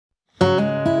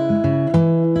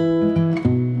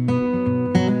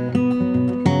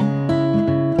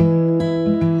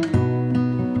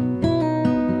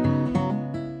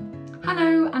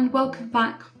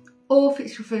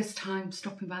time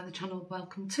stopping by the channel,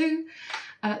 welcome to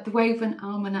the Woven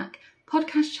Almanac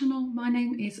Podcast channel. My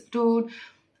name is Dawn.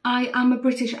 I am a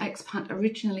British expat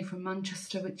originally from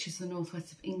Manchester, which is the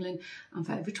northwest of England, and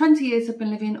for over 20 years I've been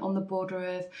living on the border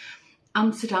of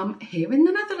Amsterdam here in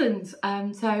the Netherlands.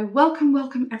 So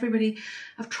welcome everybody.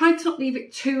 I've tried to not leave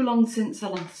it too long since I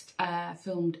last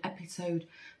filmed episode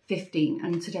 15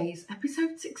 and today's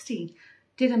episode 16.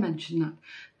 Did I mention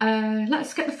that?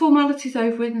 Let's get the formalities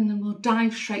over with and then we'll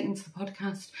dive straight into the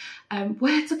podcast.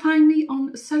 Where to find me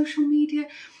on social media.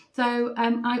 So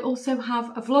I also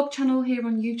have a vlog channel here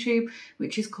on YouTube,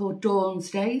 which is called Dawn's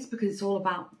Days, because it's all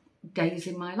about days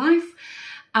in my life.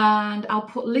 And I'll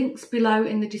put links below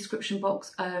in the description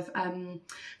box of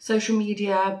social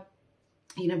media,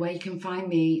 you know, where you can find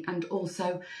me, and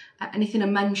also anything I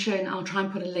mention, I'll try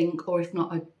and put a link, or if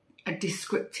not, a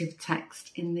descriptive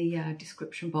text in the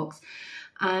description box.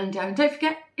 And don't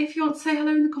forget, if you want to say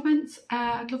hello in the comments,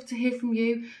 I'd love to hear from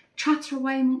you. Chatter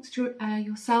away amongst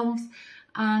yourselves.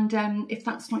 And if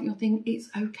that's not your thing, it's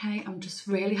okay. I'm just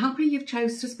really happy you've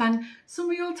chose to spend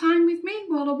some of your time with me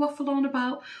while I waffle on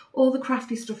about all the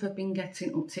crafty stuff I've been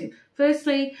getting up to.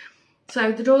 Firstly,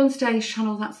 so the Dawn's Days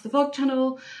channel, that's the vlog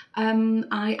channel.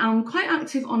 I am quite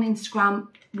active on Instagram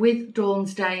with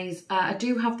Dawn's Days. I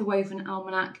do have the Woven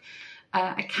Almanac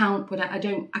account, but I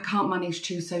can't manage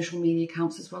 2 social media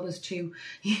accounts as well as 2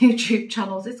 YouTube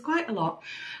channels. It's quite a lot.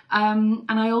 And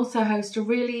I also host a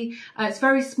really, it's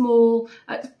very small,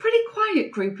 pretty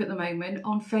quiet group at the moment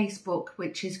on Facebook,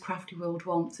 which is Crafty World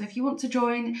 1. So if you want to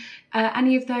join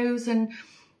any of those, and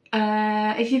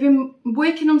if you've been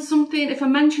working on something, if I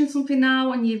mention something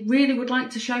now and you really would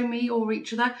like to show me or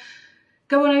each other,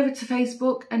 go on over to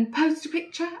Facebook and post a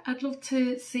picture. I'd love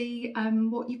to see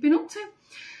what you've been up to.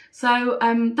 So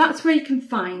that's where you can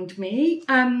find me.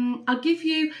 I'll give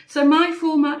you, so my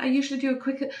format, I usually do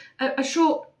a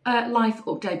short life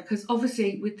update, because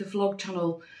obviously with the vlog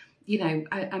channel, you know,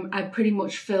 I pretty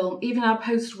much film, even though I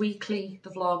post weekly,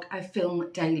 the vlog, I film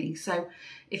daily. So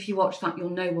if you watch that, you'll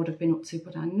know what I've been up to,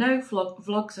 but I know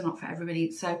vlogs are not for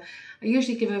everybody. So I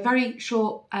usually give a very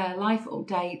short life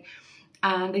update.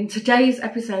 And in today's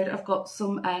episode, I've got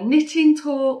some knitting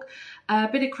talk, a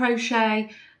bit of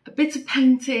crochet, a bit of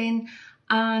painting,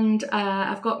 and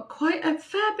I've got quite a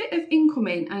fair bit of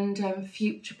incoming and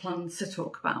future plans to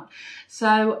talk about.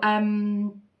 So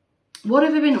what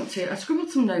have I been up to? I scribbled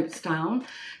some notes down.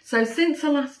 So since I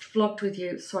last vlogged with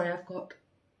you, sorry, I've got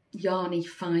yarny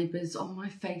fibres on my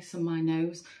face and my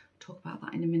nose. I'll talk about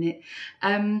that in a minute.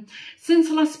 Since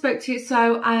I last spoke to you,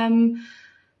 so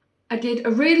I did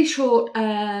a really short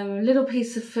little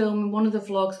piece of film in one of the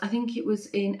vlogs. I think it was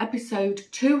in episode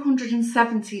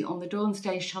 270 on the Dawn's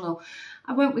Days channel.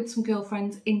 I went with some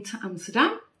girlfriends into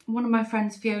Amsterdam. One of my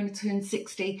friends, Fiona, turned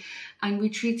 60, and we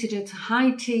treated her to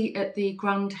high tea at the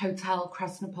Grand Hotel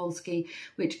Krasnopolski,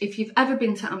 which, if you've ever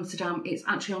been to Amsterdam, it's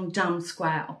actually on Dam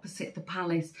Square opposite the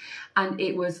palace, and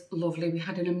it was lovely. We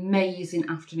had an amazing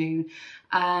afternoon,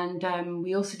 and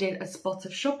we also did a spot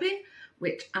of shopping,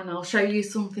 and I'll show you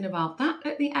something about that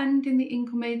at the end in the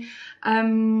incoming.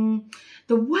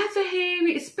 The weather here,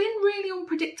 it's been really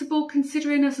unpredictable,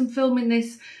 considering as I'm filming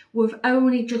this, we've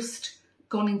only just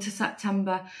gone into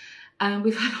September and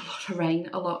we've had a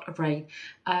lot of rain.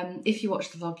 If you watch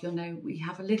the vlog, you'll know we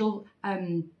have a little,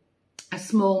 a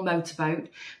small motorboat,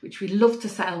 which we love to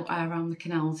sail around the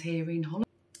canals here in Holland.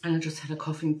 And I just had a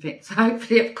coughing fit, so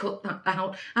hopefully I've cut that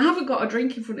out. I haven't got a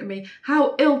drink in front of me.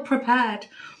 How ill prepared.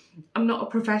 I'm not a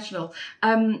professional.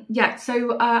 Yeah,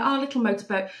 so our little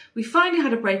motorboat, we finally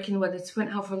had a break in the weather, so we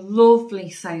went out for a lovely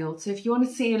sail. So if you want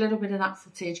to see a little bit of that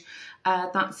footage,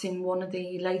 that's in one of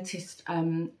the latest,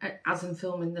 as I'm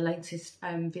filming the latest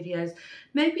videos.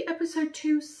 Maybe episode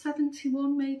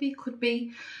 271, maybe, could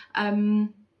be. The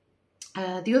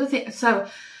other thing, so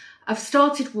I've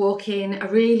started walking. I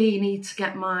really need to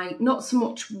get my, not so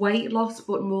much weight loss,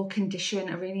 but more condition.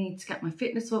 I really need to get my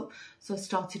fitness up. So I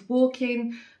started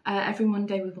walking every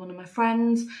Monday with one of my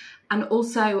friends. And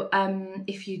also,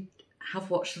 if you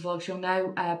have watched the vlogs, you'll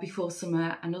know before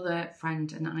summer, another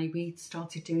friend and I, we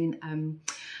started doing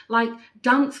like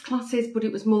dance classes, but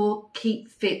it was more keep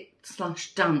fit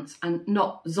 / dance, and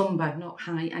not Zumba, not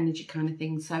high energy kind of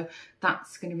thing. So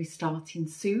that's going to be starting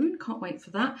soon. Can't wait for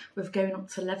that. We're going up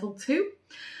to level 2.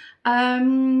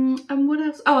 And what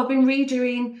else? Oh, I've been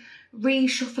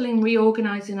reshuffling,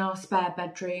 reorganising our spare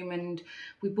bedroom, and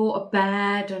we bought a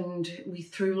bed and we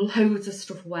threw loads of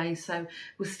stuff away. So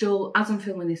we're still, as I'm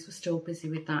filming this, we're still busy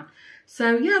with that.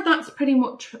 So yeah, that's pretty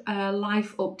much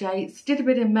life updates. Did a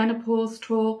bit of menopause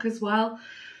talk as well.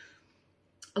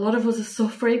 a lot of us are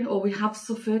suffering, or we have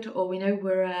suffered, or we know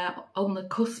we're on the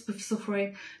cusp of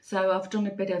suffering. So I've done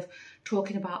a bit of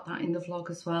talking about that in the vlog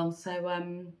as well. So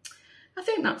I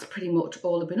think that's pretty much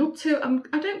all I've been up to.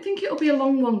 I don't think it'll be a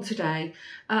long one today.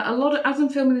 As I'm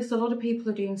filming this, a lot of people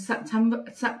are doing September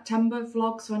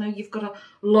vlogs, so I know you've got a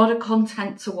lot of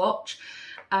content to watch.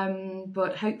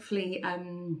 But hopefully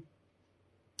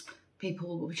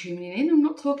people will be tuning in. I'm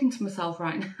not talking to myself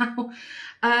right now.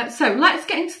 So let's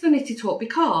get into the nitty talk,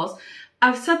 because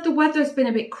I've said the weather's been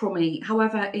a bit crummy.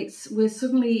 However, we're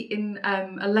suddenly in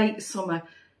a late summer,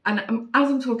 and as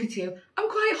I'm talking to you, I'm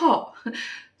quite hot.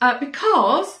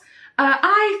 Because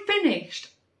I finished,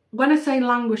 when I say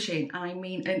languishing, I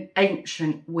mean an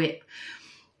ancient WIP.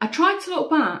 I tried to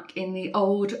look back in the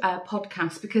old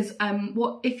podcast, because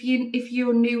if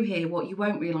you're new here, what you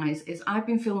won't realise is I've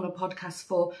been filming a podcast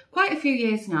for quite a few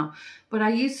years now, but I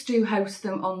used to host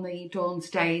them on the Dawn's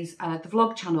Days, the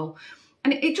vlog channel.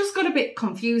 And it just got a bit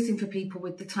confusing for people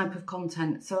with the type of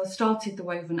content. So I started the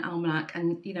Woven Almanac,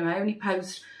 and I only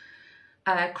post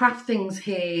craft things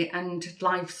here and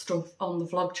live stuff on the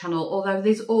vlog channel, although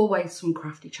there's always some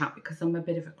crafty chat because I'm a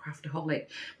bit of a craftaholic.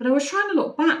 But I was trying to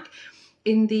look back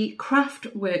in the craft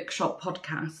workshop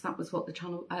podcast. That was what the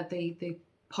channel, the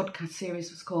podcast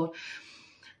series was called,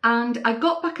 and I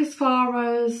got back as far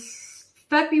as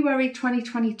February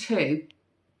 2022.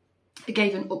 I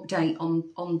gave an update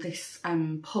on this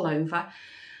pullover,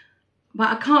 but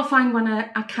I can't find when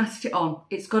I cast it on.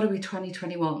 It's got to be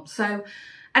 2021. So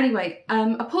anyway,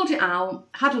 I pulled it out,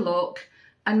 had a look,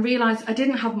 and realised I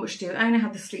didn't have much to do. I only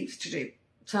had the sleeves to do.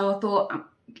 So I thought,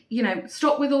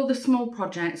 stop with all the small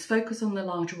projects, focus on the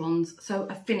larger ones. So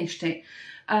I finished it.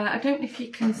 I don't know if you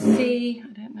can see,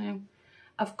 I don't know.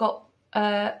 I've got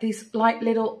these like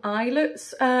little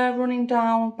eyelets running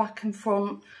down back and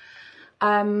front.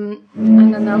 And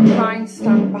then I'll try and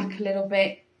stand back a little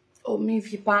bit, or move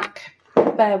you back.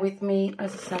 Bear with me,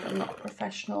 as I said, I'm not a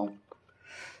professional.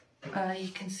 You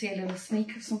can see a little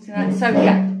sneak of something there. So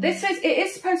yeah, it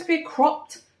is supposed to be a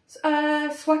cropped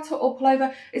sweater or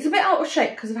pullover. It's a bit out of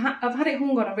shape because I've had it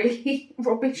hung on a really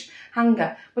rubbish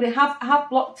hanger, but I have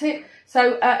blocked it.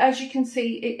 So as you can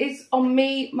see, it is on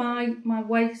me. My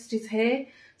waist is here,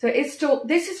 so it's still.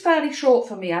 This is fairly short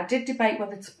for me. I did debate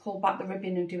whether to pull back the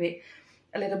ribbon and do it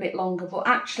a little bit longer, but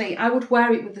actually I would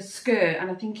wear it with the skirt, and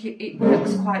I think it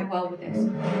works quite well with this.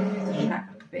 Check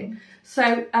back a bit.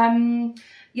 So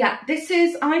yeah,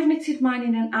 I've knitted mine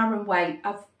in an Aran weight.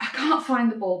 I can't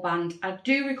find the ball band. I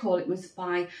do recall it was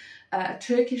by a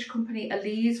Turkish company,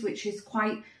 Elise, which is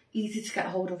quite easy to get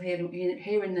hold of here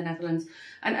in the Netherlands.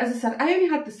 And as I said, I only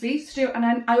had the sleeves to do,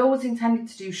 and I always intended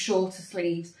to do shorter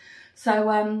sleeves.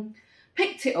 So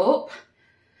picked it up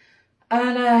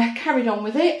and carried on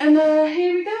with it, and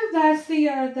here we go.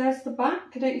 There's the back.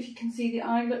 I don't know if you can see the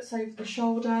eyelets over the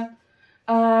shoulder.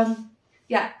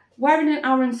 Yeah, wearing an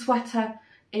Aran sweater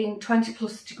in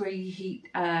 20+ degree heat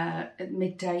at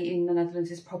midday in the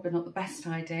Netherlands is probably not the best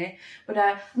idea. But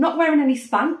I'm not wearing any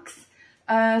Spanx.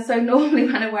 So normally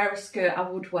when I wear a skirt, I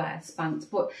would wear Spanx.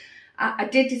 But I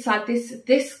did decide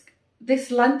this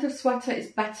length of sweater is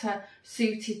better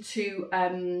suited to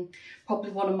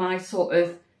probably one of my sort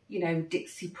of,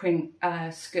 Dixie print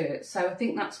skirts. So I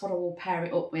think that's what I will pair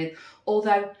it up with.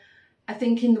 Although I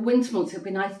think in the winter months, it'd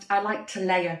be nice. I like to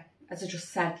layer. As I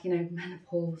just said,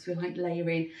 menopause, we like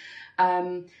layering.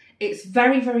 It's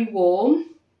very, very warm.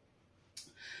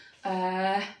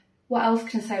 What else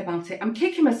can I say about it? I'm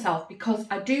kicking myself because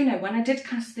I do know when I did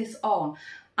cast this on,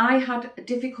 I had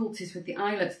difficulties with the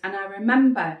eyelets, and I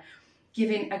remember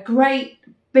giving a great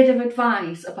bit of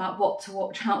advice about what to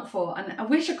watch out for. And I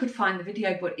wish I could find the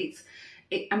video, but it's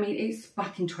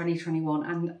back in 2021.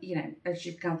 And, as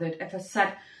you've gathered, if I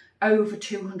said over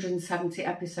 270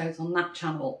 episodes on that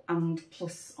channel and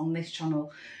plus on this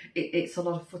channel, it's a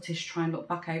lot of footage to try and look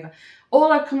back over.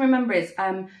 All I can remember is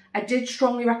I did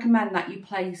strongly recommend that you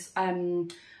place a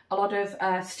lot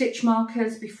of stitch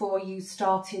markers before you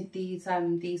started these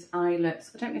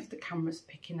eyelets. I don't know if the camera's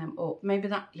picking them up. Maybe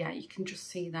that, yeah, you can just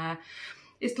see there.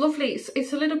 It's lovely.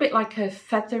 It's a little bit like a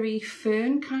feathery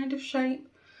fern kind of shape.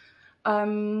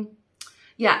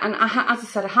 Yeah, and as I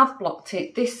said, I have blocked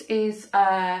it. This is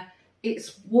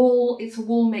it's wool. It's a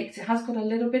wool mix. It has got a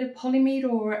little bit of polyamide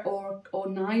or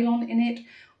nylon in it,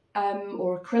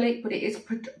 or acrylic, but it is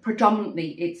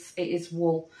predominantly it is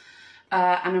wool.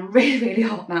 And I'm really, really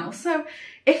hot now. So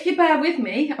if you bear with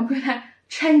me, I'm going to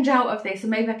change out of this and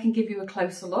maybe I can give you a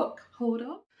closer look. Hold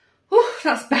on. Oh,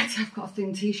 that's better. I've got a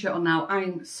thin t-shirt on now.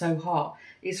 I'm so hot.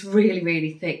 It's really,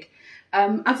 really thick.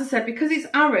 As I said, because it's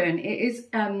Aran,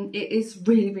 it is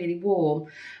really, really warm.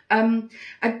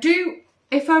 I do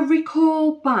if I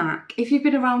recall back, if you've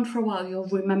been around for a while, you'll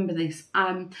remember this.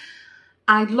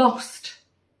 I lost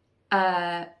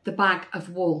the bag of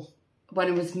wool when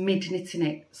I was mid-knitting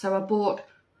it. So I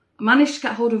managed to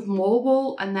get hold of more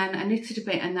wool, and then I knitted a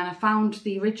bit, and then I found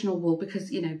the original wool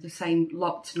because, you know, the same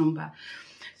lot number.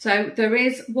 So there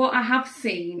is what I have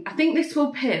seen. I think this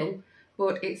will pill,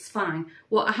 but it's fine.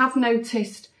 What I have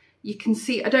noticed, you can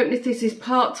see, I don't know if this is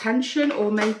part tension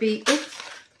or maybe,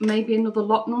 maybe another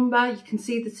lot number. You can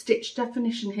see the stitch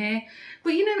definition here.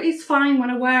 But, you know, it's fine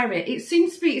when I wear it. It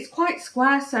seems to be, it's quite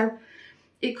square, so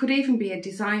it could even be a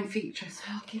design feature. So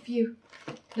I'll give you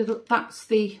a little, that's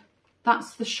the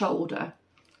shoulder.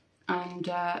 And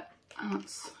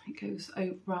it goes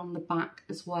around the back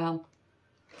as well.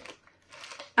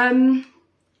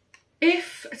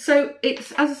 It's,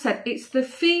 as I said, it's the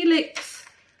Felix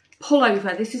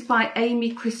pullover. This is by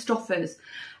Amy Christophers.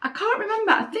 I can't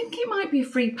remember. I think it might be a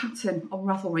free pattern on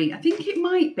Ravelry. I think it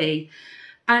might be.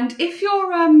 And if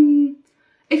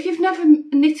you've never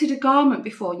knitted a garment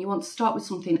before and you want to start with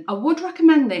something, I would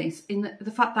recommend this in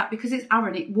the fact that because it's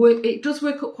Aran, it does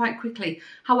work up quite quickly.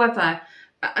 However,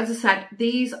 as I said,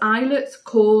 these eyelets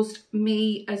caused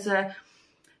me, as a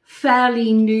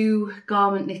fairly new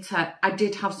garment knitter, I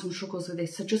did have some struggles with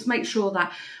this. So just make sure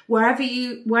that wherever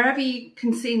you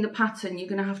can see in the pattern, you're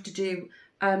going to have to do,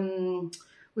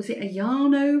 was it a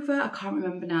yarn over? I can't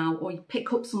remember now. Or you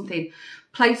pick up something,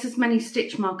 place as many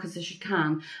stitch markers as you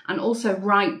can, and also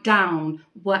write down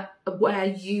where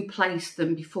you place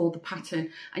them before the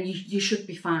pattern, and you should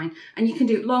be fine. And you can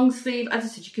do it long sleeve, as I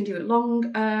said, you can do it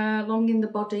long in the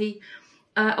body.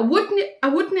 I would knit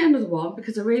another one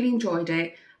because I really enjoyed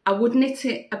it. I would knit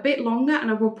it a bit longer, and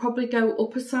I will probably go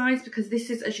up a size because this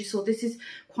is, as you saw, this is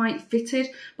quite fitted,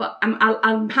 but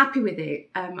I'm happy with it.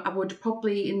 I would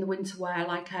probably in the winter wear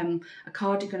like a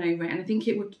cardigan over it, and I think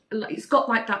it's got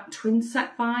like that twin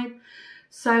set vibe.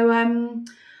 So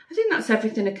I think that's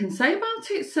everything I can say about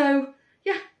it. So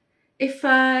yeah,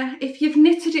 if you've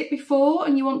knitted it before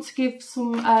and you want to give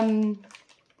some,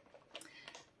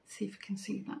 see if you can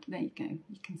see that. There you go.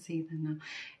 You can see them now.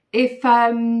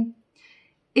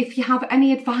 If you have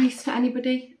any advice for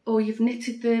anybody, or you've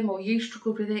knitted them, or you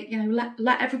struggled with it, you know, let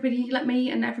me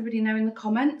and everybody know in the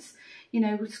comments. You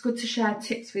know, it's good to share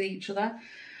tips with each other.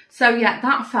 So yeah,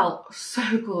 that felt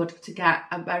so good to get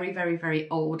a very, very, very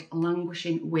old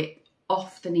languishing WIP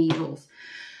off the needles.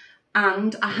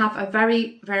 And I have a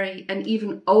an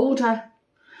even older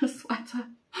sweater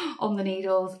on the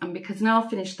needles, and because now I've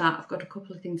finished that, I've got a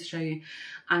couple of things to show you,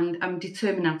 and I'm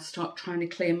determined now to start trying to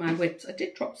clear my WIPs. I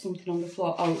did drop something on the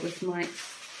floor. Oh, it was my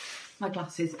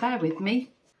glasses. Bear with me.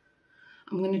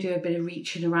 I'm going to do a bit of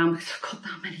reaching around because I've got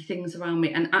that many things around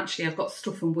me, and actually I've got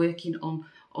stuff I'm working on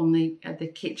the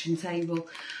kitchen table.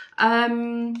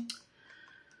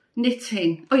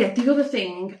 Knitting. Oh yeah, the other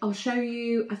thing I'll show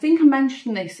you, I think I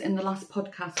mentioned this in the last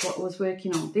podcast, what I was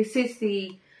working on. This is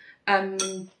the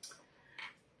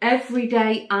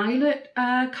Everyday Eyelet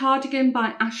cardigan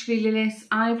by Ashley Lillis.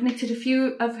 I've knitted a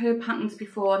few of her patterns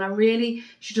before, and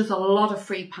she does a lot of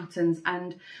free patterns,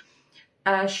 and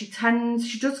she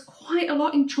does quite a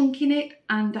lot in chunking it,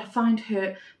 and I find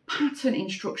her pattern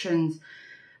instructions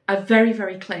are very,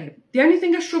 very clear. The only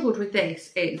thing I struggled with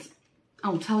this is,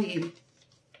 I'll tell you,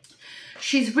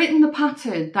 she's written the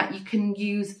pattern that you can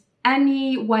use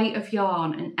any weight of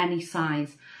yarn and any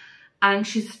size. And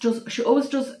she always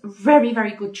does very,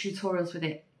 very good tutorials with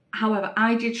it. However,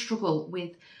 I did struggle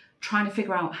with trying to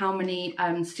figure out how many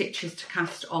stitches to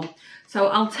cast on. So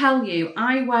I'll tell you,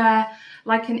 I wear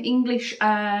like an English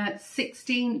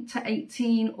 16 to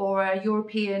 18, or a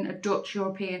Dutch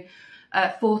European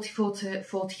 44 to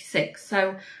 46.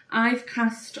 So I've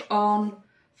cast on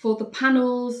for the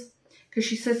panels, because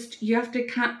she says you have to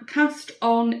cast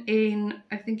on in,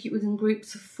 I think it was in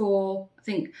groups of 4, I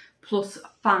think, plus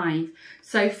 5.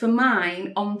 So for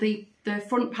mine, on the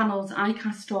front panels, I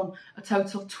cast on a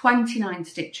total of 29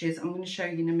 stitches. I'm going to show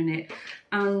you in a minute.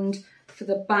 And for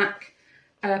the back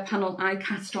panel, I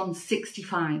cast on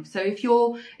 65. So if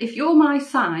you're my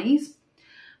size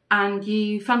and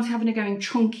you fancy having a go in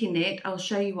chunking it, I'll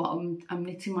show you what I'm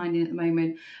knitting mine in at the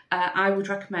moment. I would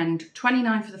recommend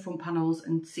 29 for the front panels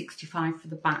and 65 for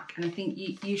the back, and I think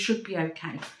you should be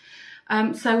okay.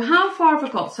 So how far have I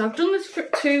got? So I've done this for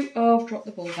I've dropped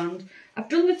the ball band. I've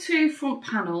done the 2 front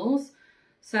panels.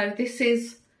 So this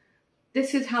is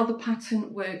how the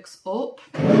pattern works up.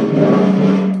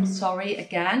 Sorry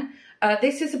again.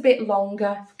 This is a bit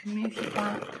longer. If I can move it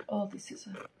back. Oh, this is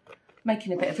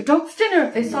making a bit of a dog's dinner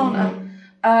of this, aren't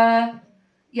I?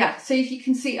 Yeah, so if you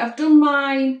can see, I've done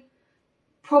mine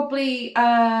probably,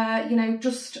 you know,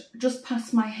 just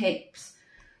past my hips.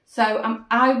 So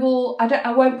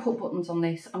I won't put buttons on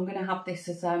this. I'm going to have this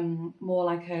as more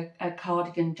like a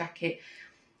cardigan jacket,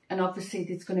 and obviously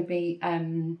there's going to be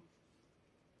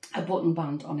a button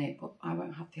band on it, but I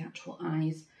won't have the actual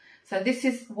eyes. So this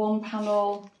is one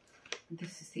panel,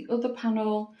 this is the other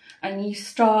panel, and you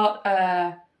start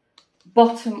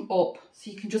bottom up,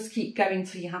 so you can just keep going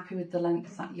till you're happy with the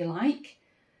length that you like.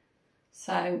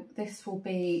 So this will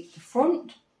be the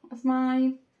front of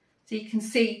mine. So you can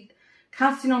see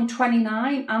casting on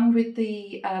 29, and with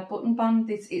the button band,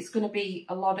 it's going to be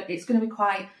it's going to be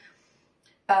quite,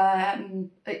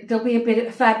 there'll be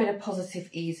a fair bit of positive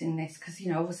ease in this, because, you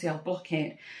know, obviously I'll block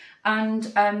it. And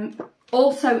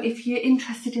also, if you're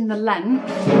interested in the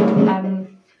length, I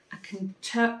can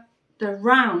turn the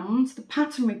rounds, the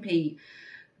pattern repeat.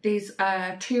 There's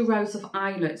 2 rows of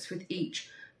eyelets with each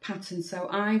pattern. So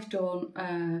I've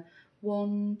done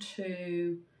 1,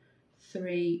 2,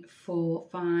 3, 4,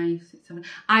 5, 6, 7.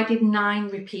 I did 9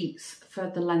 repeats for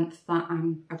the length that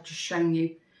I've just shown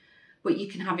you. But you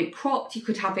can have it cropped, you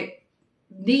could have it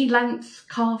knee length,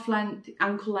 calf length,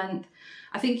 ankle length.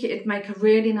 I think it'd make a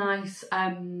really nice,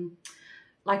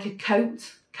 like a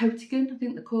coatigan, I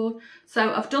think they're called.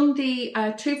 So I've done the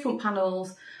 2 front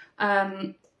panels,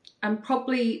 and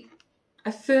probably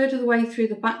a third of the way through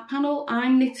the back panel.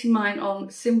 I'm knitting mine on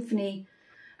Symphony,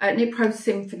 Knit Pro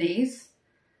Symphonies.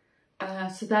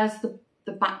 So there's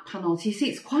the back panel. So you see,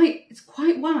 it's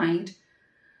quite wide.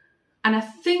 And I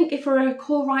think, if I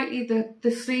recall rightly,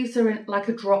 the sleeves are in like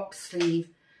a drop sleeve.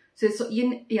 So it's,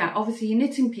 yeah, obviously you're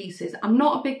knitting pieces. I'm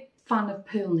not a big fan of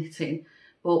purl knitting,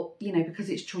 but, you know, because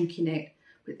it's chunky knit.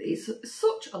 But it's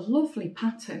such a lovely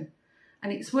pattern,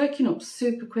 and it's working up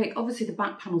super quick. Obviously the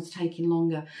back panel's taking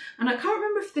longer. And I can't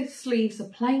remember if the sleeves are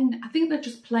plain. I think they're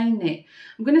just plain knit.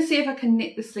 I'm going to see if I can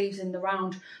knit the sleeves in the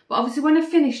round. But obviously when I've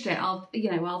finished it, I'll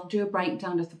do a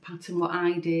breakdown of the pattern, what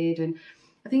I did. And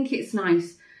I think it's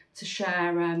nice to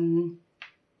share,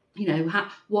 you know,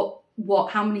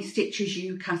 how many stitches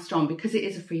you cast on, because it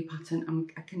is a free pattern.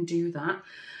 I can do that.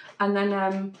 And then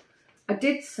I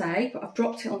did say, but I've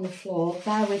dropped it on the floor.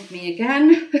 Bear with me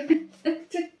again.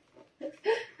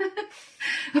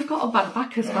 I've got a bad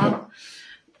back as well.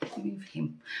 Move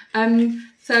him.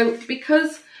 So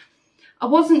because I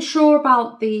wasn't sure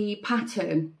about the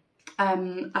pattern,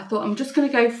 I thought I'm just going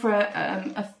to go for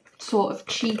a sort of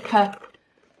cheaper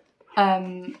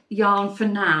yarn for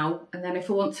now, and then if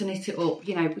I want to knit it up,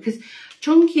 you know, because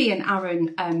chunky and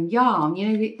Aran yarn, you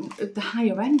know, at the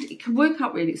higher end, it can work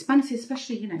out really expensive,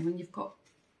 especially, you know, when you've got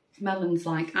melons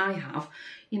like I have.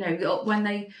 You know, when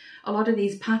a lot of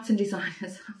these pattern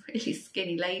designers have really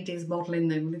skinny ladies modelling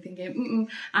them, and they're thinking,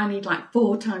 I need like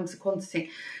 4 times the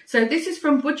quantity. So this is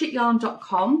from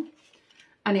budgetyarn.com,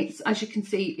 and it's, as you can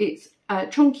see, it's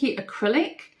chunky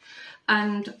acrylic.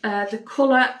 And the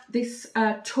colour, this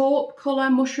taupe colour,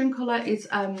 mushroom colour, is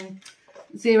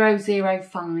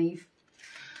 005.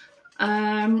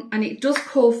 And it does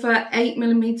call for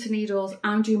 8mm needles.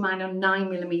 I'm doing mine on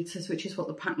 9mm, which is what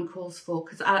the pattern calls for,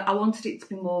 because I wanted it to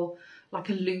be more like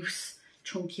a loose,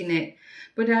 chunky knit.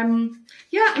 But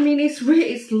yeah, I mean, it's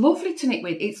lovely to knit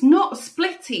with. It's not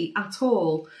splitty at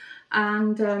all.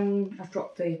 And I've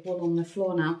dropped the wool on the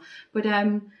floor now. But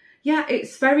yeah,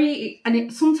 it's very,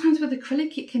 and sometimes with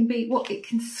acrylic it can be, it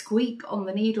can squeak on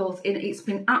the needles. It's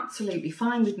been absolutely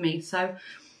fine with me. So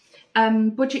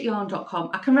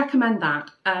budgetyarn.com, I can recommend that.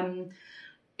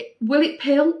 Will it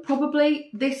pill?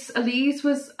 Probably. This Elise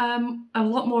was a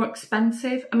lot more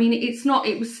expensive. I mean,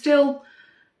 it was still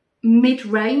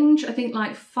mid-range, I think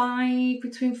like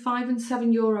between €5 and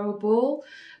 €7 a ball.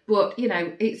 But, you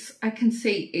know, I can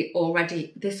see it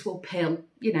already. This will pill,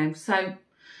 you know, so,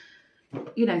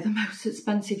 you know, the most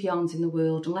expensive yarns in the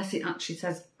world, unless it actually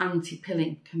says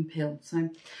anti-pilling, can pill. So,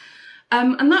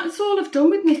 and that's all I've done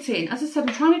with knitting. As I said,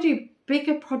 I'm trying to do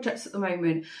bigger projects at the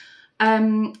moment.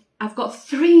 I've got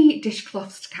 3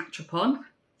 dishcloths to catch up on.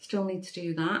 Still need to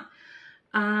do that.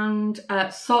 And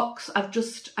socks, I've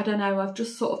just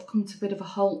sort of come to a bit of a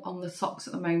halt on the socks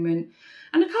at the moment.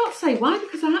 And I can't say why,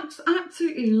 because I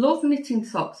absolutely love knitting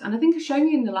socks. And I think I've shown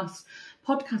you in the last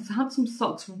podcast, I had some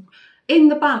socks in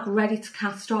the bag ready to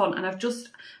cast on, and I've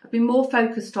been more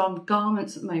focused on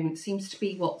garments at the moment. It seems to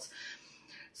be what's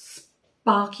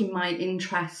sparking my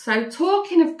interest. So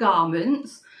talking of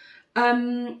garments,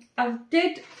 I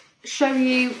did show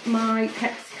you my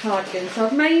Pepsi cardigan. So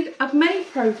I've made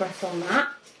progress on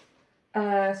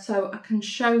that. So I can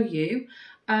show you.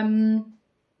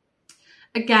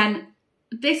 Again,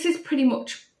 this is pretty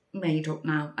much made up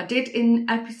now. I did in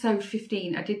episode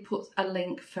 15, I did put a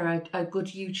link for a good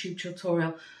YouTube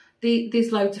tutorial.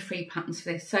 There's loads of free patterns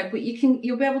for this. So, but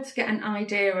you'll be able to get an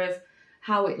idea of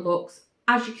how it looks.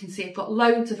 As you can see, I've got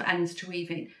loads of ends to weave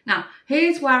in. Now,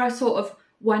 here's where I sort of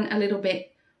went a little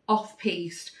bit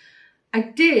off-piste. I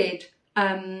did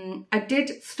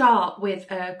start with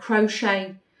a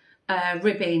crochet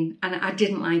ribbing, and I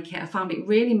didn't like it. I found it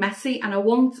really messy, and I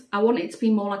want it to be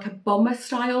more like a bomber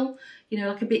style, you know,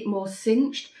 like a bit more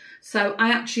cinched. So I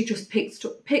actually just picked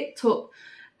up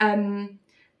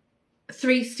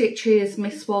 3 stitches,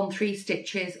 missed 1, 3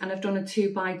 stitches, and I've done a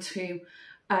 2x2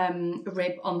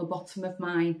 rib on the bottom of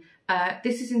mine.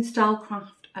 This is in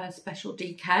Stylecraft Special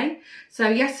DK. So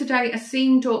yesterday I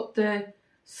seamed up the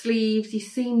sleeves. You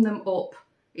seam them up.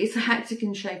 It's a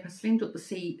hexagon shape. I seamed up the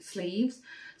sleeves.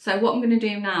 So what I'm going to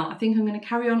do now, I think I'm going to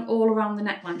carry on all around the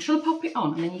neckline. Shall I pop it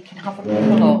on and then you can have a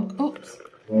look? Oops.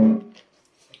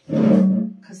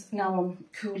 Because now I'm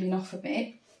cooling off a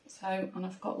bit. So, and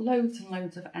I've got loads and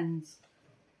loads of ends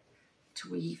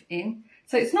to weave in.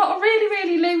 So it's not a really,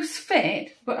 really loose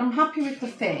fit, but I'm happy with the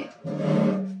fit.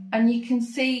 And you can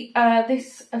see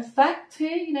this effect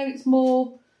here, you know, it's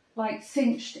more like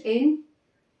cinched in.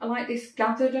 I like this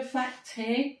gathered effect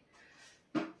here.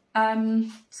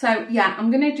 So yeah,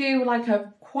 I'm going to do like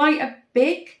quite a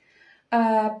big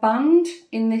band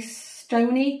in this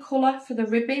stony colour for the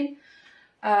ribbing.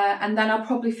 And then I'll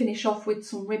probably finish off with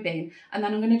some ribbing, and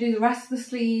then I'm going to do the rest of the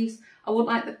sleeves. I want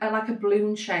like a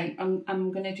balloon shape.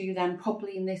 I'm going to do them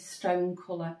probably in this stone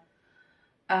colour.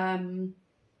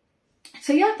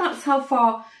 So yeah, that's how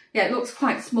far. Yeah, it looks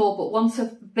quite small, but once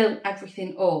I've built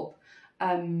everything up,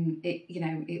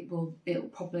 it'll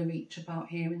probably reach about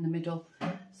here in the middle.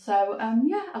 So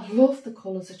yeah, I love the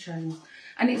colours I chose,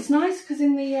 and it's nice because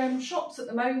in the shops at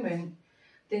the moment,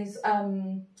 there's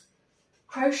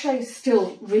crochet is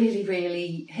still really,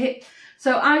 really hip.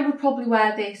 So I would probably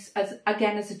wear this as a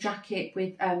jacket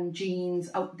with jeans.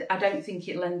 I don't think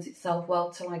it lends itself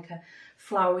well to like a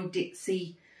flowery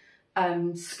ditzy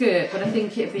skirt, but I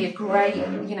think it'd be a great,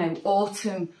 you know,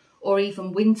 autumn or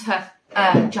even winter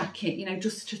jacket, you know,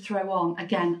 just to throw on.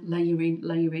 Again,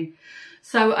 layering.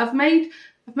 So I've made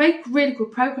really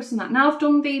good progress on that. Now I've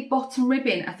done the bottom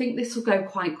ribbing. I think this will go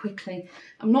quite quickly.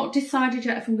 I'm not decided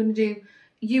yet if I'm going to do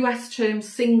US term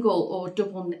single or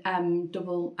double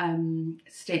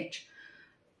stitch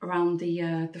around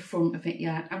the front of it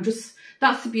yet.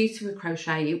 That's the beauty with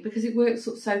crochet, because it works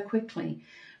up so quickly,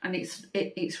 and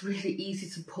it's really easy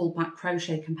to pull back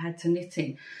crochet compared to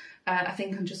knitting. I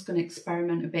think I'm just going to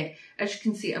experiment a bit. As you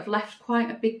can see, I've left quite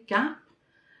a big gap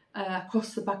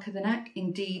across the back of the neck,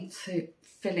 indeed, to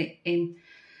fill it in.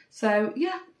 So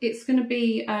yeah, it's going to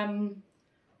be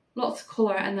lots of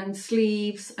colour, and then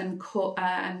sleeves and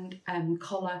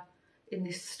collar in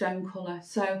this stone colour.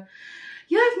 So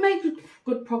yeah, I've made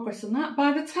good progress on that.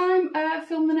 By the time I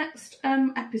film the next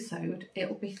episode,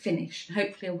 it'll be finished.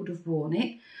 Hopefully I would have worn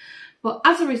it. But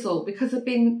as a result, because I've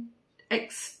been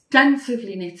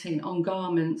extensively knitting on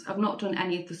garments, I've not done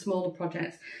any of the smaller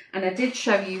projects. And I did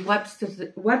show you Webster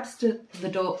the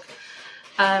duck.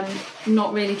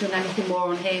 Not really done anything more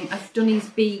on him. I've done his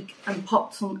beak and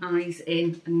popped some eyes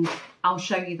in, and I'll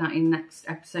show you that in the next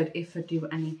episode if I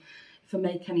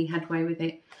make any headway with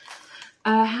it.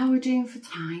 How are we doing for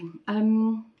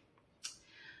time?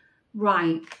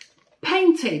 Right,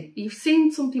 painting. You've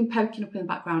seen something poking up in the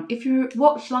background. If you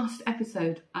watched last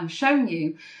episode, I've shown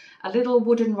you a little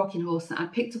wooden rocking horse that I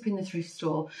picked up in the thrift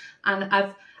store,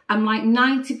 and I'm like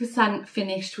 90%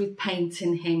 finished with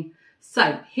painting him.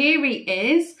 So here he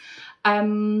is.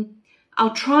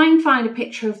 I'll try and find a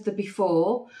picture of the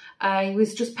before. He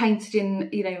was just painted in,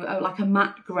 you know, like a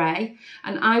matte grey,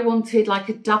 and I wanted like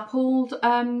a dappled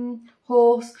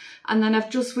horse. And then I've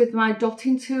just, with my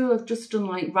dotting tool, I've just done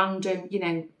like random, you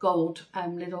know, gold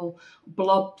little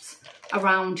blobs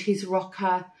around his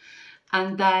rocker.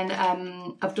 And then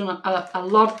I've done a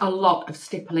lot of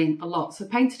stippling, So I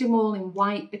painted him all in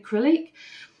white acrylic.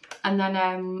 And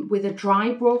then with a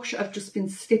dry brush, I've just been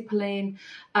stippling.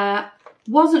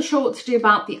 Wasn't sure what to do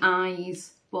about the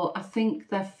eyes, but I think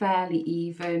they're fairly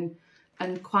even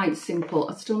and quite simple.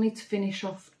 I still need to finish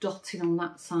off dotting on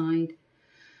that side.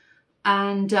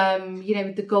 And, you know,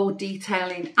 with the gold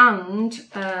detailing, and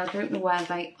I don't know where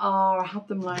they are. I have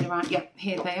them lying around. Yep,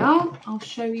 here they are. I'll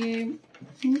show you.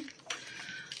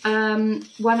 When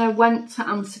I went to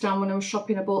Amsterdam, when I was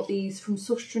shopping, I bought these from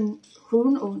Susteren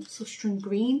Groen or Susteren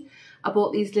Green. I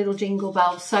bought these little jingle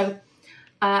bells. So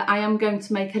I am going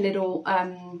to make a little,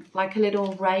 like a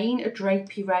little rain, a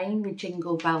drapey rain with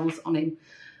jingle bells on him.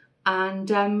 And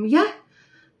yeah,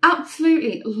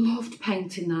 absolutely loved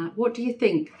painting that. What do you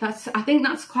think? I think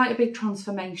that's quite a big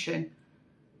transformation.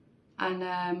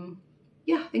 And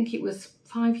yeah, I think it was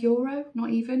 €5, not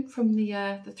even, from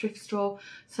the thrift store.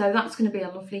 So that's going to be a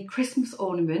lovely Christmas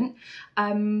ornament. I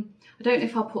don't know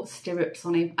if I'll put stirrups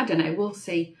on him. I don't know, we'll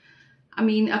see. I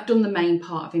mean, I've done the main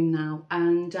part of him now,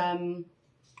 and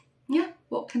yeah,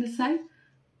 what can I say?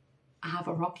 I have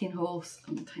a rocking horse.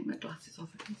 I'm going to take my glasses off,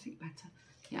 I can see better.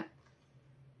 Yeah,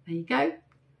 there you go.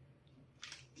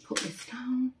 Put this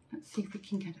down. Let's see if we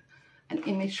can get an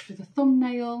image for the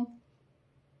thumbnail.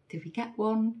 Did we get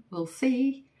one? We'll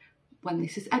see when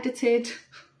this is edited.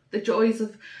 The joys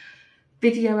of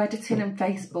video editing and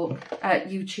Facebook,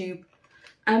 YouTube.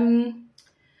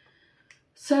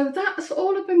 So that's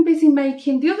all I've been busy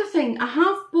making. The other thing I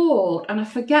have bought, and I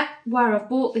forget where I've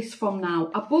bought this from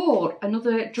now, I bought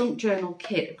another junk journal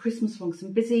kit, a Christmas one, because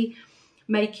I'm busy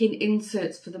making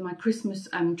inserts for my Christmas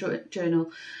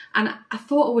journal, and I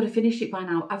thought I would have finished it by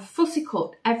now. I've fussy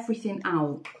cut everything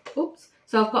out. Oops.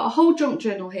 So I've got a whole junk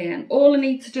journal here, and all I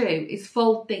need to do is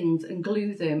fold things and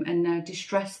glue them and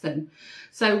distress them.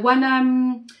 So when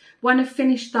I've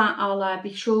finished that, I'll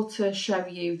be sure to show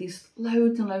you. There's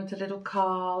loads and loads of little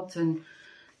cards, and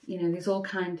you know, there's all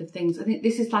kinds of things. I think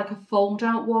this is like a fold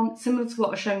out one, similar to what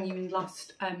I was showing you in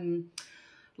last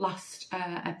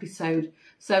episode.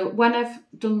 So when I've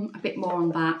done a bit more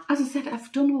on that, as I said,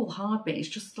 I've done all the hard bit. It's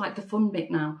just like the fun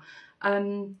bit now.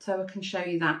 So I can show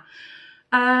you that.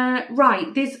 Right,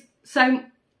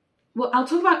 well, I'll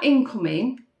talk about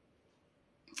incoming,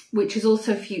 which is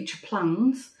also future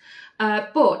plans.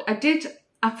 But I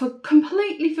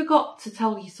completely forgot to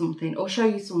tell you something or show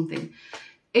you something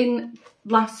in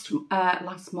last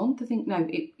month, I think. No,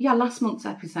 last month's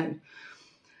episode.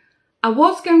 I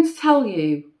was going to tell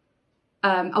you,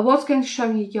 I was going to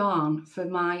show you yarn for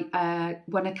my,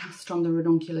 when I cast on the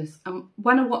ranunculus. And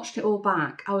when I watched it all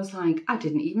back, I was like, I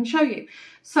didn't even show you.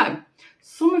 So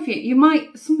some of you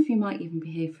might even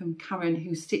be here from Karen,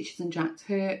 who's Stitches and Jacks,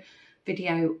 her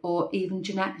video, or even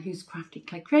Jeanette, who's Crafty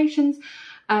Clay Creations.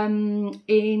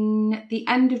 In the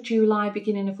end of July,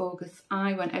 beginning of August,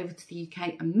 I went over to the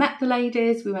UK and met the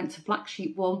ladies. We went to Black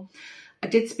Sheep Wool. I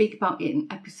did speak about it in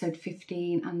episode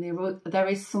 15, and there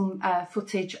is some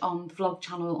footage on the vlog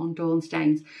channel on Dawn's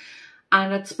Danes.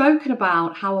 And I'd spoken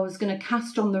about how I was going to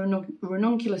cast on the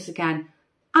ranunculus again,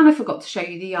 and I forgot to show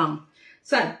you the yarn.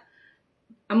 So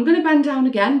I'm going to bend down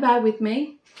again, bear with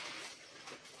me.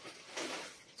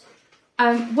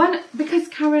 Because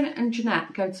Karen and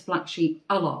Jeanette go to Black Sheep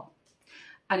a lot,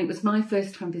 and it was my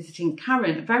first time visiting,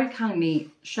 Karen very kindly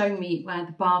showed me where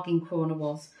the bargain corner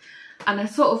was. And I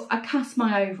cast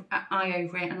my eye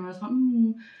over it, and I was like,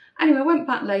 Anyway, I went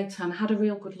back later and had a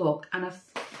real good look, and I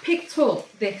picked up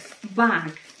this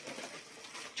bag,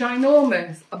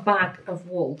 ginormous, a bag of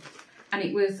wool, and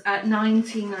it was at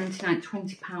 £19.99,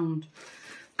 £20.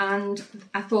 And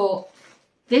I thought,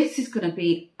 this is going to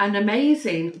be an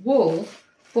amazing wool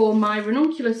for my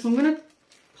ranunculus. So I'm going to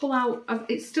pull out,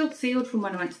 it's still sealed from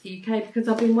when I went to the UK, because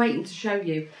I've been waiting to show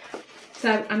you.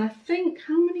 So, and I think,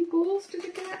 how many balls did I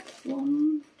get?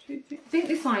 1, 2, 3. I think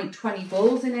there's like 20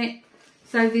 balls in it.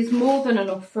 So there's more than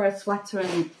enough for a sweater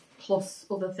and plus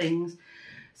other things.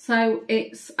 So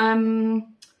it's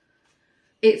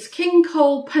King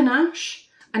Cole Panache,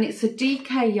 and it's a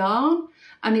DK yarn,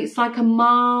 and it's like a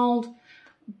mild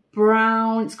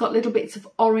brown. It's got little bits of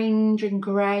orange and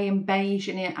grey and beige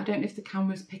in it. I don't know if the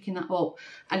camera's picking that up.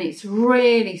 And it's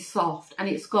really soft, and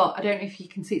it's got, I don't know if you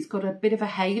can see, it's got a bit of a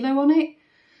halo on it.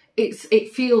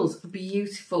 It feels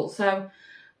beautiful. So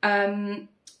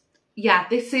yeah,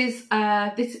 this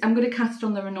I'm going to cast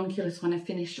on the ranunculus when I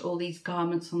finish all these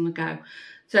garments on the go.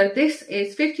 So this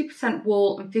is 50%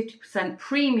 wool and 50%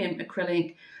 premium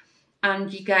acrylic,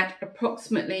 and you get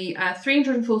approximately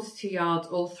 342 yards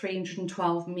or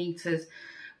 312 metres.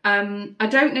 I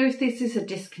don't know if this is a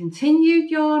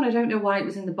discontinued yarn. I don't know why it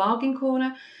was in the bargain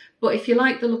corner, but if you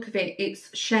like the look of it,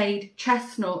 it's shade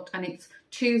Chestnut, and it's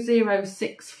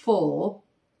 2064.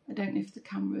 I don't know if the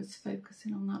camera's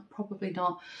focusing on that, probably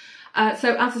not.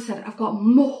 So as I said, I've got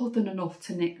more than enough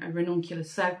to knit a ranunculus.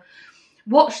 So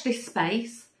watch this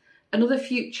space. Another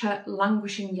future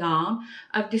languishing yarn.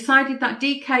 I've decided that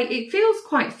DK, it feels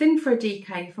quite thin for a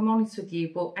DK, if I'm honest with you,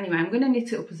 but anyway, I'm going to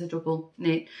knit it up as a double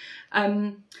knit.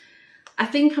 I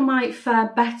think I might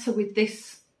fare better with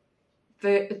this,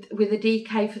 with a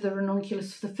DK for the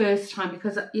ranunculus for the first time,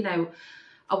 because, you know,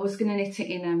 I was going to knit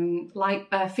it in light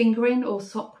fingering or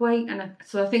sock weight, and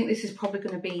so I think this is probably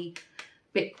going to be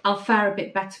I'll fare a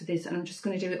bit better with this, and I'm just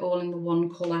going to do it all in the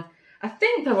one colour. I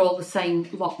think they're all the same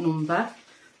lot number.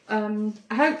 I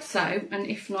hope so, and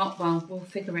if not, well, we'll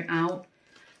figure it out.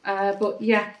 But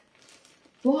yeah,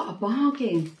 what a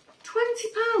bargain.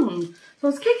 £20. So I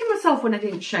was kicking myself when I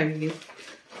didn't show you.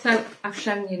 So I've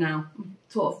shown you now,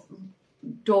 sort of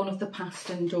dawn of the past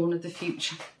and dawn of the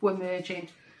future. We're merging.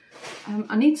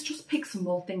 I need to just pick some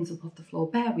more things up off the floor.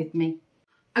 Bear with me.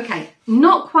 Okay,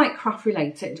 not quite craft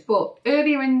related, but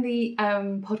earlier in the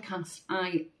podcast,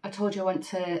 I told you I went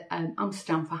to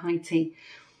Amsterdam for high tea.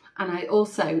 And I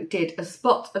also did a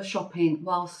spot of shopping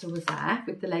whilst I was there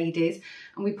with the ladies.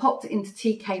 And we popped into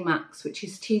TK Maxx, which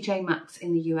is TJ Maxx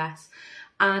in the US.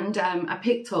 And I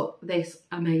picked up this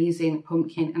amazing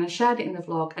pumpkin and I shared it in the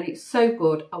vlog. And it's so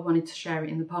good, I wanted to share it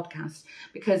in the podcast.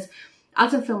 Because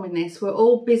as I'm filming this, we're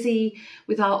all busy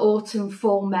with our autumn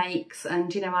fall makes.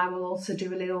 And, you know, I will also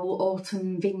do a little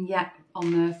autumn vignette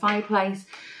on the fireplace.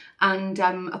 And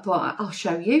I thought I'll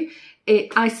show you.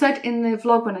 I said in the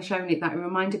vlog when I showed it that it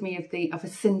reminded me of a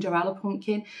Cinderella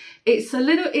pumpkin. It's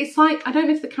like, I don't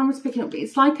know if the camera's picking up, but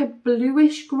it's like a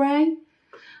bluish grey.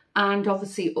 And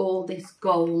obviously all this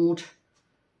gold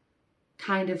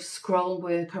kind of scroll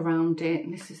work around it.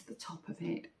 And this is the top of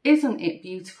it. Isn't it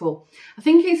beautiful? I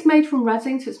think it's made from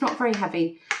resin, so it's not very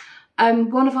heavy.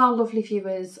 One of our lovely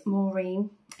viewers, Maureen,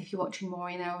 if you're watching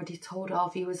Maureen, I already told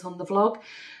our viewers on the vlog.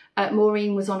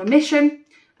 Maureen was on a mission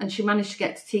and she managed to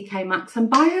get to TK Maxx and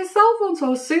buy herself one, so I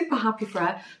was super happy for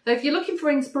her. So if you're looking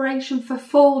for inspiration for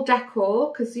fall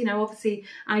decor, because, you know, obviously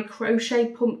I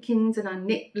crochet pumpkins and I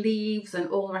knit leaves and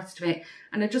all the rest of it,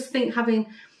 and I just think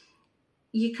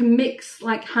you can mix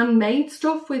like handmade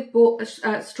stuff with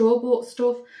store-bought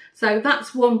stuff. So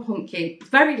that's one pumpkin,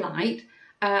 very light.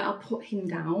 I'll put him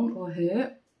down, or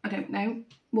her, I don't know.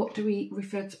 What do we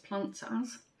refer to plants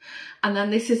as? And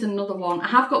then this is another one. I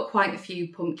have got quite a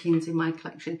few pumpkins in my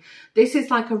collection. This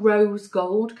is like a rose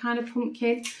gold kind of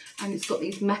pumpkin, and it's got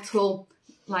these metal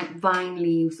like vine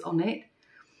leaves on it.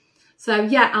 So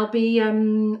yeah, I'll be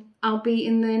in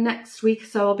the next week,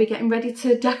 so I'll be getting ready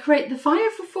to decorate the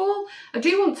fire for fall. I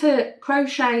do want to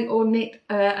crochet or knit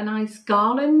a nice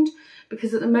garland,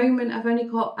 because at the moment I've only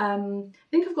got I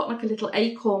think I've got like a little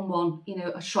acorn one, you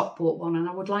know, a shop bought one, and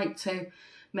I would like to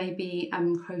maybe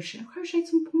crochet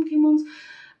some pumpkin ones.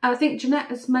 I think Jeanette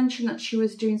has mentioned that she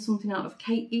was doing something out of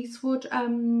Kate Eastwood,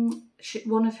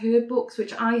 one of her books,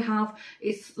 which I have.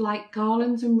 It's like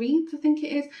garlands and wreaths, I think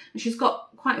it is, and she's got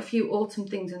quite a few autumn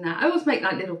things in there. I always make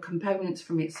like little components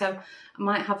from it, so I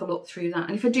might have a look through that,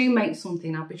 and if I do make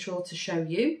something I'll be sure to show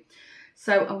you.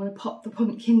 So I'm going to pop the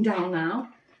pumpkin down now.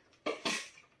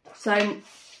 So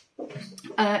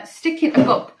sticking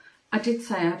up, I did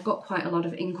say I've got quite a lot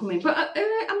of incoming, but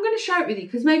I'm going to share it with you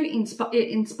because maybe it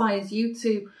inspires you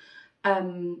to,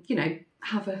 you know,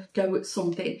 have a go at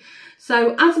something.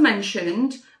 So as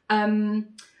mentioned,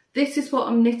 this is what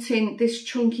I'm knitting, this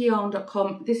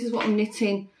chunkyyarn.com, this is what I'm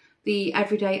knitting the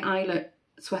Everyday Eyelet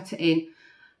sweater in.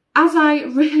 As I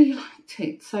really liked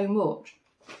it so much,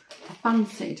 I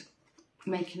fancied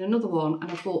making another one,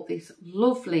 and I bought this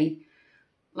lovely,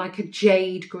 like a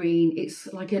jade green. It's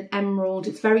like an emerald.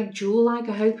 It's very jewel-like.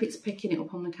 I hope it's picking it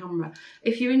up on the camera.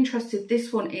 If you're interested,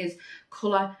 this one is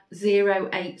colour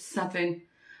 087.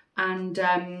 And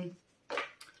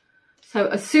so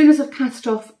as soon as I've cast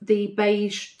off the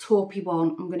beige taupey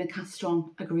one, I'm going to cast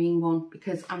on a green one,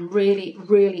 because I'm really,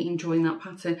 really enjoying that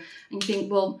pattern. And you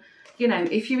think, well, you know,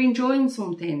 if you're enjoying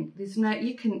something, there's no,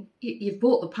 you've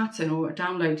bought the pattern or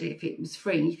downloaded it if it was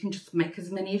free, and you can just make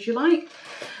as many as you like.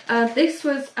 This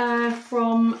was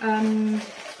from, I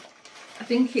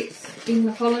think it's in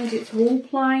Holland, it's wool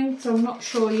plying, so I'm not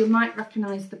sure, you might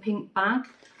recognise the pink bag.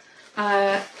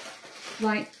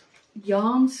 Like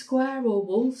yarn square or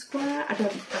wool square, I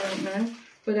don't know.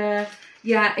 But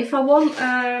yeah, if I want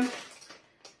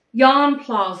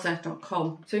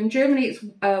yarnplaza.com. So in Germany it's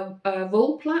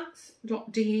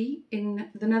wolplatz.de, in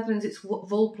the Netherlands it's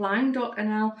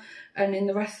wolplein.nl, and in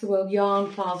the rest of the world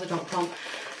yarnplaza.com.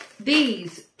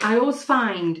 These, I always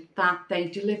find that they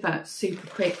deliver super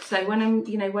quick. So when I'm,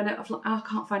 you know, when I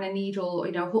can't find a needle, or,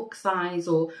 you know, hook size,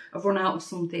 or I've run out of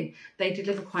something, they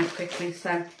deliver quite quickly.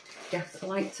 So yes, I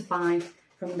like to buy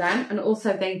from them. And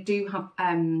also they do have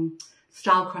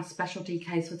Stylecraft specialty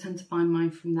case, so I tend to find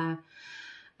mine from there.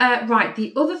 Right,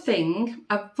 the other thing,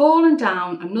 I've fallen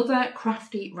down another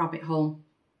crafty rabbit hole.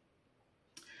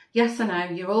 Yes, I know,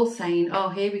 you're all saying, oh,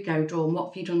 here we go, Dawn, what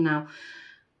have you done now?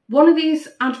 One of these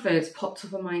adverts popped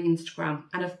up on my Instagram,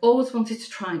 and I've always wanted to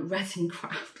try resin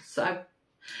craft. So,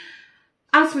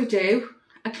 as we do,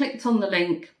 I clicked on the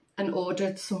link and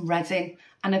ordered some resin,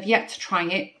 and I've yet to try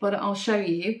it, but I'll show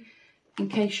you in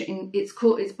case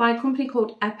it's by a company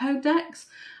called Epodex.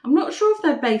 I'm not sure if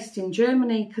they're based in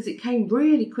Germany because it came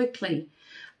really quickly.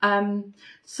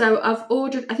 So I've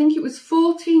ordered, I think it was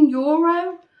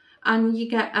 €14, and you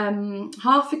get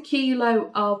half a kilo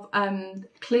of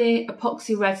clear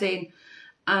epoxy resin,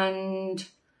 and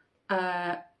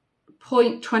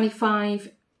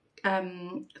 0.25,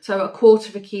 so a quarter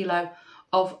of a kilo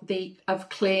of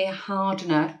clear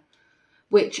hardener,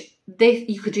 which this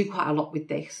you could do quite a lot with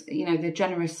this, you know, the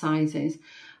generous sizes.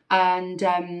 And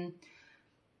then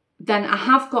I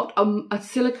have got a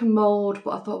silicone mould,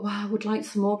 but I thought, wow, I would like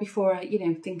some more before I, you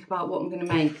know, think about what I'm going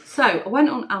to make. So I went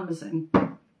on Amazon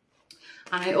and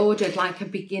I ordered like a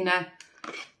beginner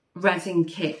resin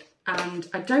kit. And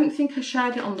I don't think I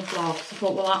shared it on the blog. So I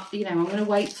thought, well, you know, I'm going to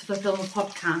wait till I film a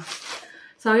podcast.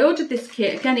 So I ordered this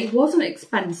kit. Again, it wasn't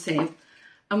expensive.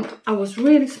 I was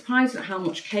really surprised at how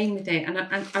much came with it. And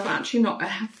I've actually I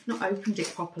have not opened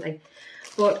it properly.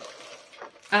 But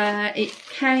it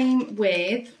came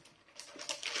with,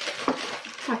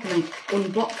 like an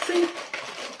unboxing.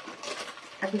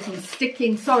 Everything's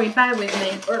sticking. Sorry, bear with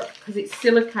me, because it's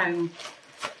silicone.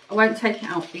 I won't take it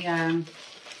out the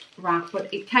wrap,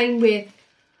 but it came with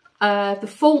the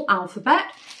full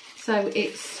alphabet. So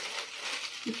it's,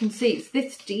 you can see it's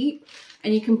this deep,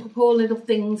 and you can pour little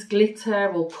things,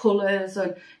 glitter or colours,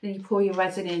 and then you pour your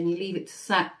resin in, you leave it to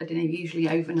set, I don't know, usually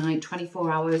overnight,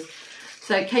 24 hours.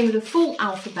 So it came with a full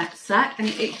alphabet set, and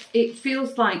it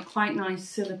feels like quite nice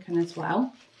silicone as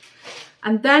well.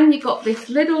 And then you got this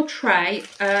little tray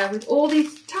with all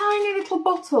these tiny little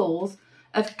bottles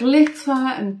of glitter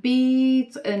and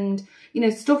beads and, you know,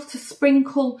 stuff to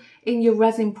sprinkle in your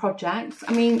resin projects.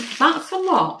 I mean, that's a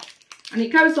lot. And it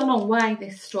goes a long way,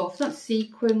 this stuff. That's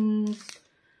sequins.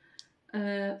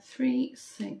 3,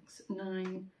 6,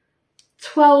 9,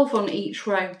 12 on each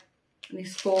row. And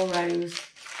there's 4 rows.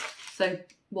 So,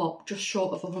 what, just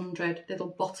short of 100 little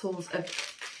bottles of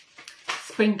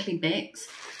sprinkly bits.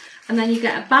 And then you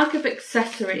get a bag of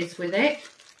accessories with it.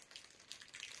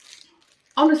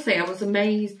 Honestly, I was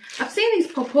amazed. I've seen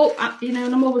these pop up, you know,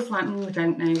 and I'm always like, oh, I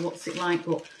don't know, what's it like?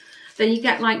 But then you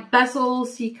get like bezels,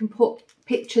 so you can put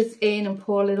pictures in and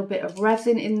pour a little bit of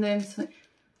resin in them. So,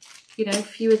 you know, a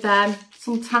few of them.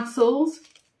 Some tassels.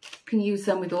 You can use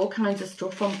them with all kinds of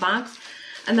stuff on bags.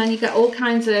 And then you get all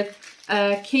kinds of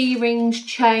key rings,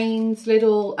 chains,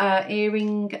 little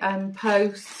earring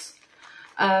posts,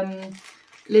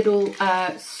 little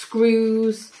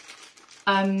screws.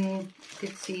 You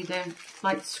could see them,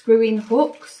 like screw-in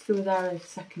hooks. They were there a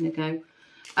second ago.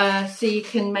 So you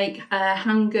can make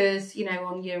hangers, you know,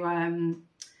 on your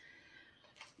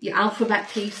alphabet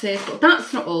pieces. But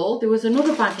that's not all. There was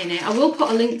another bag in it. I will put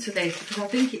a link to this because I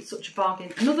think it's such a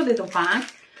bargain. Another little bag.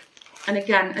 And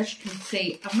again, as you can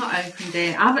see, I've not opened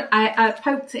it. I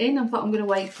poked it in and thought I'm going to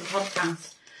wait for the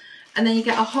podcast. And then you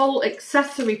get a whole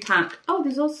accessory pack. Oh,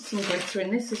 there's also some glitter in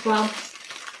this as well.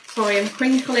 Sorry, I'm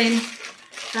crinkling.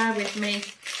 Bear with me.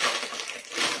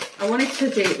 I wanted to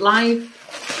do it live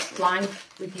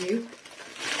with you,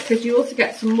 because you also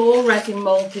get some more resin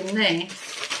mould in this.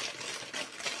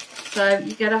 So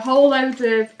you get a whole load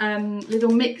of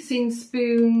little mixing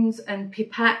spoons and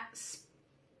pipettes.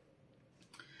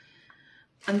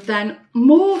 And then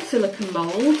more silicone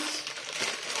moulds.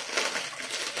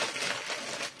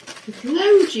 There's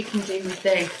loads you can do with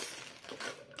this.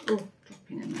 Oh,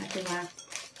 dropping them everywhere.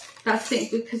 That's it,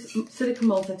 because silicone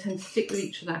moulds, they tend to stick with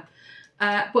each other.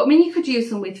 But I mean, you could use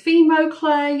them with Fimo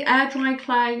clay, air dry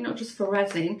clay, not just for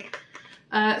resin.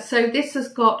 So this has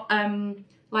got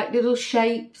like little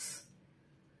shapes.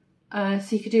 So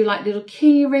you could do like little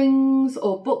key rings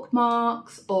or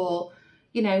bookmarks, or,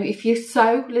 you know, if you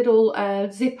sew, little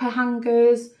zipper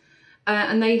hangers.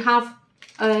 And they have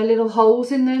little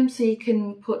holes in them, so you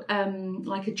can put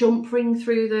like a jump ring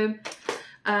through them.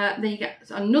 Then you get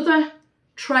another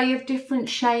tray of different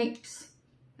shapes,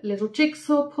 a little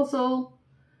jigsaw puzzle,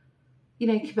 you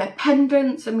know, you can get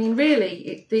pendants. I mean,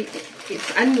 really,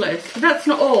 it's endless. But that's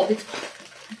not all. I'm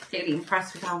really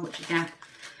impressed with how much you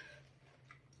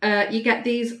get. You get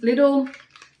these little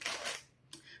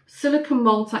silicone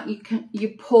moulds that you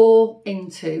pour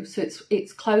into, so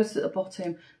it's closed at the bottom,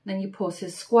 and then you pour. So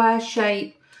square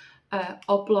shape,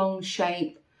 oblong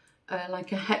shape,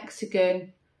 like a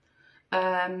hexagon,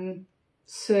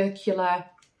 circular,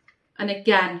 and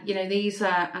again, you know, these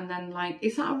are, and then like,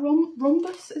 is that a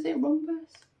rhombus? Is it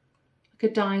rhombus? Like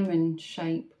a diamond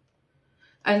shape.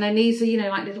 And then these are, you know,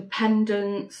 like little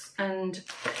pendants. And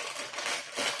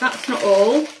that's not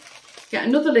all. Get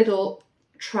another little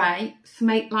tray to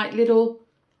make like little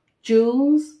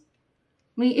jewels.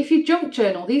 I mean, if you junk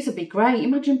journal, these would be great.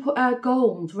 Imagine put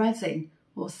gold, resin,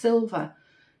 or silver.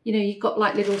 You know, you've got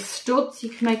like little studs. You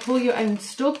can make all your own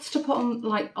studs to put on,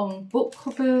 like on book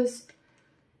covers.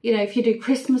 You know, if you do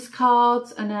Christmas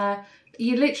cards, and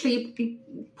you literally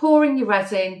pour in your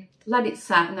resin, let it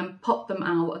set, and then pop them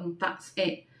out, and that's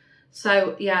it.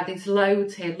 So yeah, there's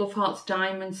loads here. Love hearts,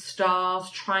 diamonds, stars,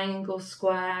 triangles,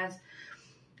 squares.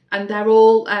 And they're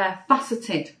all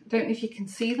faceted. I don't know if you can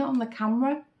see that on the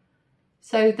camera.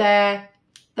 So they're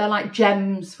like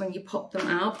gems when you pop them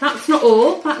out. That's not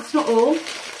all. That's not all.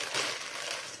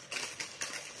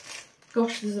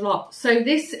 Gosh, there's a lot. So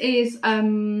this is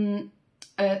a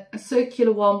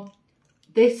circular one.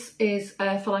 This is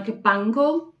for like a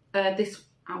bangle. This,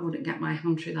 I wouldn't get my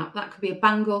hand through that. That could be a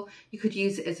bangle. You could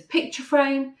use it as a picture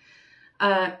frame.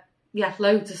 Yeah,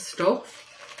 loads of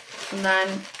stuff. And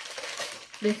then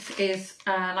this is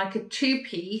like a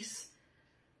 2-piece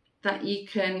that you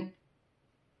can,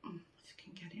 if you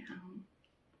can get it out.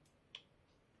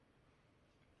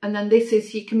 And then this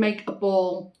is, you can make a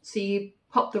ball. So you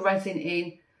pop the resin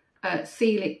in,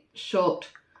 seal it shut.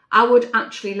 I would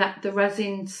actually let the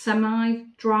resin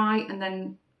semi-dry and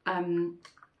then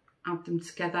add them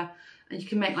together. And you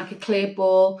can make like a clear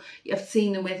ball. I've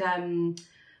seen them with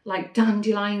like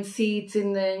dandelion seeds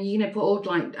in them. You know, put all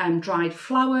like dried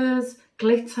flowers,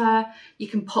 glitter. You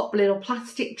can pop little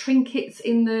plastic trinkets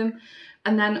in them.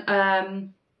 And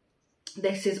then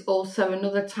this is also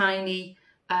another tiny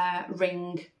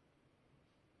ring.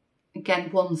 Again,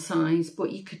 one size,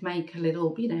 but you could make a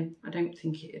little, you know, I don't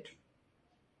think it'd,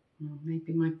 well,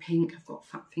 maybe my pink, I've got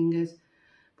fat fingers.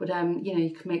 But, you know,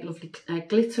 you can make lovely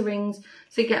glitter rings.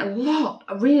 So you get a lot,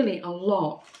 really a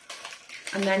lot.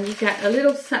 And then you get a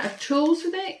little set of tools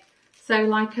with it. So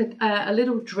like a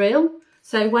little drill.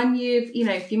 So when you've, you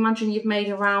know, if you imagine you've made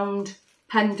a round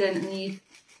pendant and you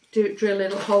drill a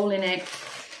little hole in it.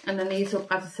 And then these, as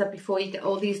I said before, you get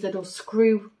all these little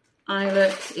screw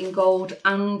eyelets in gold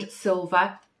and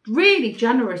silver. Really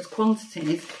generous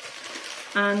quantities.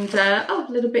 And oh,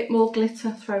 a little bit more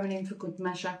glitter thrown in for good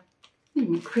measure.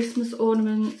 Christmas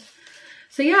ornaments.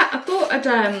 So yeah, I thought I'd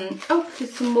oh,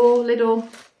 there's some more little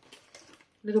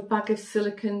bag of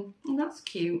silicone. Oh, that's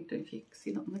cute. Don't know if you can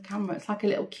see that on the camera. It's like a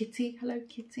little kitty. Hello,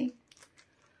 kitty.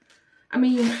 I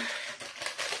mean,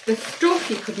 the stuff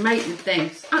you could make with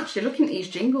this. Actually, looking at these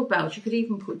jingle bells, you could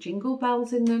even put jingle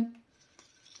bells in them.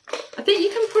 I think you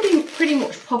can pretty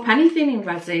much pop anything in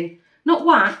resin. Not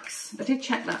wax. I did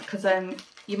check that because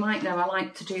you might know I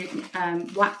like to do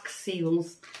wax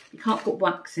seals. You can't put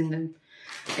wax in them.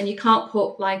 And you can't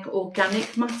put like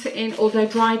organic matter in, although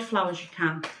dried flowers you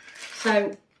can.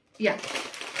 So, yeah.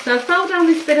 So I fell down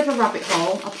this bit of a rabbit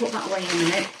hole. I'll put that away in a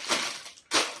minute.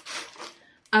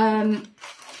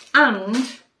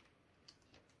 And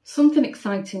something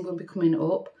exciting will be coming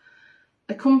up.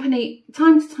 A company,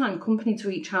 time to time, companies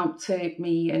reach out to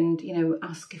me and, you know,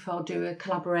 ask if I'll do a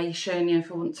collaboration, you know,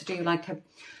 if I want to do like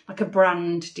a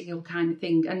brand deal kind of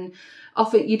thing. And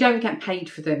often you don't get paid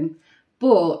for them,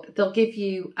 but they'll give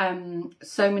you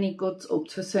so many goods up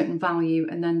to a certain value,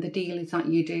 and then the deal is that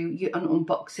you do an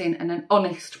unboxing and an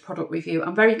honest product review.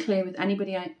 I'm very clear with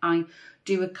anybody I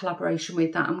do a collaboration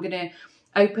with that I'm going to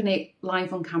open it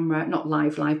live on camera, not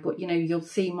live, but you know, you'll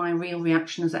see my real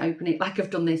reaction as I open it. Like I've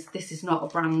done this is not a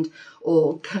brand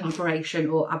or collaboration,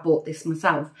 or I bought this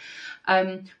myself.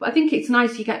 But I think it's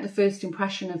nice you get the first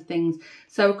impression of things.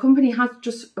 So a company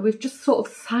we've just sort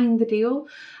of signed the deal.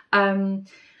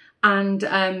 And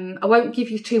I won't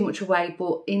give you too much away,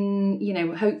 but in, you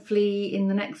know, hopefully in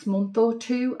the next month or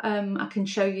two, I can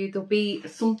show you. There'll be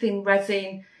something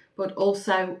resin, but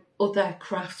also other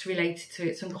crafts related to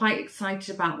it. So I'm quite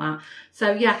excited about that.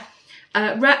 So yeah,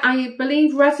 I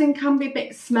believe resin can be a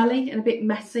bit smelly and a bit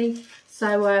messy.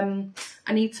 So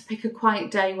I need to pick a quiet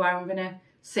day where I'm going to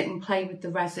sit and play with the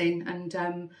resin.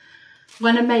 And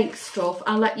when I make stuff,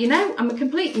 I'll let you know. I'm a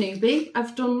complete newbie.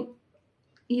 I've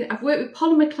worked with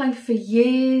polymer clay for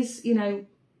years, you know,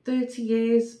 30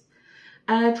 years,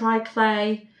 air dry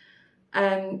clay,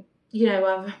 you know,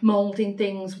 I'm moulding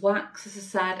things, wax, as I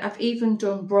said. I've even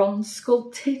done bronze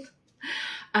sculpting,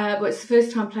 but it's the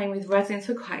first time playing with resin,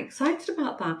 so I'm quite excited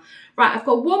about that. Right, I've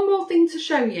got one more thing to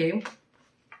show you,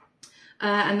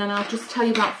 and then I'll just tell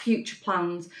you about future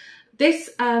plans. This,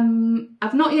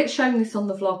 I've not yet shown this on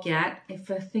the vlog yet,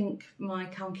 if I think my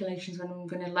calculations when I'm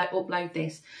going to upload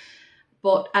this.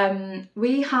 But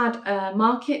we had a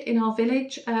market in our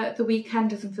village the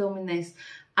weekend as I'm filming this,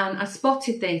 and I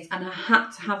spotted this and I had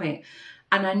to have it.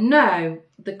 And I know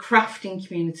the crafting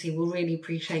community will really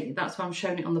appreciate it. That's why I'm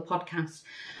showing it on the podcast.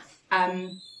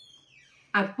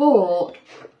 I bought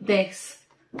this,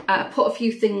 I put a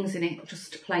few things in it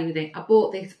just to play with it. I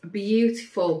bought this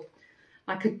beautiful,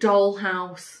 like a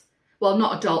dollhouse, well,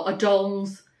 not a doll, a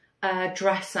doll's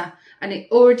dresser. And it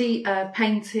already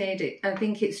painted, I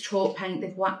think it's chalk paint,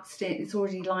 they've waxed it, it's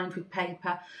already lined with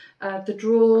paper. The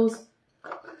drawers,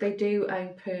 they do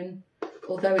open,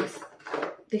 although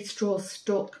this drawer's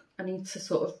stuck I need to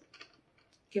sort of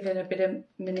give it a bit of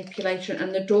manipulation,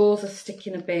 and the doors are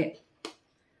sticking a bit.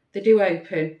 They do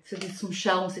open, so there's some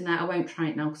shelves in there. I won't try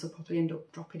it now because I'll probably end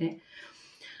up dropping it.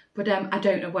 But I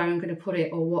don't know where I'm going to put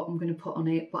it or what I'm going to put on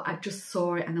it. But I just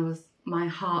saw it and my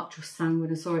heart just sang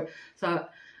when I saw it. So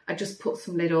I just put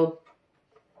some little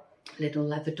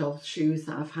leather doll shoes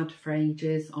that I've had for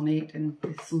ages on it, and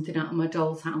there's something out of my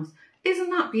doll's house. Isn't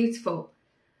that beautiful?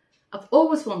 I've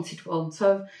always wanted one.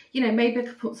 So, you know, maybe I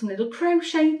could put some little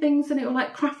crochet things in it, or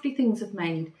like crafty things I've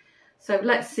made. So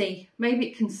let's see. Maybe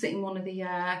it can sit in one of the,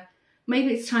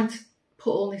 maybe it's time to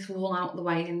put all this wool out of the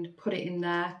way and put it in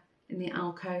there in the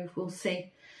alcove. We'll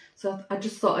see. So I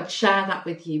just thought I'd share that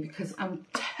with you because I'm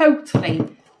totally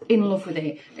in love with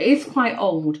it. It is quite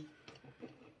old.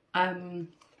 And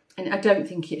I don't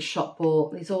think it's shop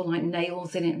bought. There's all like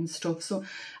nails in it and stuff. So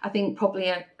I think probably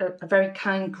a very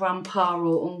kind grandpa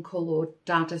or uncle or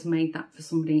dad has made that for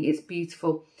somebody. It's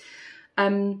beautiful.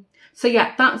 So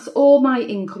yeah, that's all my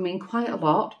incoming, quite a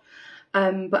lot.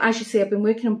 But as you see, I've been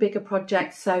working on bigger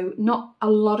projects, so not a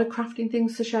lot of crafting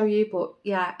things to show you. But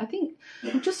yeah, I think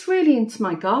I'm just really into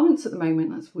my garments at the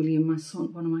moment. That's William, my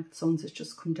son, one of my sons has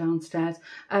just come downstairs.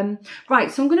 Right,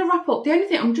 so I'm going to wrap up. The only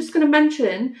thing I'm just going to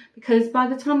mention, because by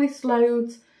the time this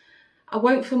loads, I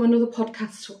won't film another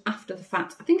podcast till after the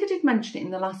fact. I think I did mention it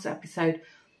in the last episode.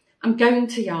 I'm going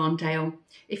to Yarndale.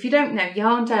 If you don't know,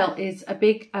 Yarndale is a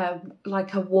big,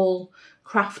 like a wool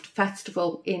craft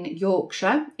festival in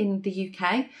Yorkshire in the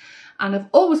UK. And I've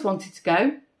always wanted to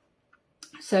go.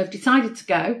 So I've decided to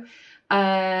go.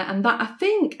 And that,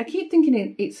 I keep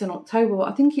thinking it's in October, but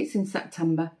I think it's in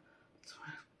September.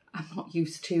 I'm not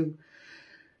used to.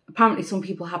 Apparently some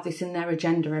people have this in their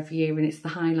agenda every year and it's the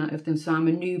highlight of them. So I'm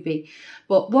a newbie.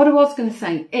 But what I was going to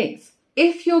say is,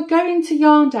 if you're going to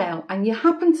Yarndale and you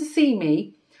happen to see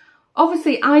me,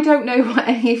 obviously I don't know what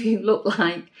any of you look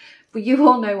like, but you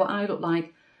all know what I look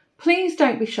like. Please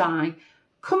don't be shy.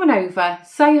 Come on over,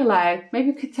 say hello.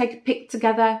 Maybe we could take a pic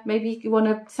together. Maybe you want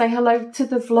to say hello to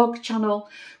the vlog channel.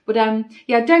 But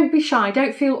yeah, don't be shy.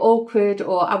 Don't feel awkward,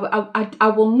 or I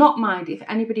will not mind if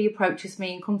anybody approaches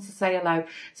me and comes to say hello.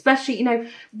 Especially, you know,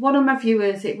 one of my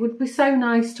viewers, it would be so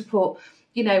nice to put,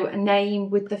 you know, a name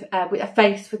with a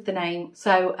face with the name.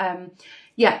 So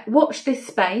yeah, watch this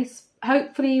space.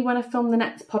 Hopefully when I film the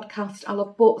next podcast, I'll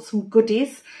have bought some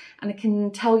goodies and I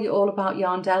can tell you all about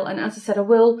Yarndale. And as I said, I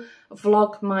will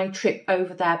vlog my trip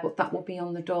over there, but that will be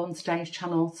on the Dawn Stage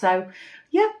channel. So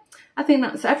yeah, I think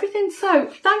that's everything. So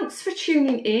thanks for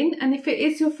tuning in. And if it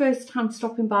is your first time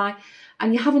stopping by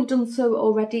and you haven't done so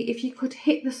already, if you could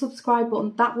hit the subscribe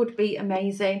button, that would be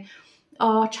amazing.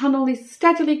 Our channel is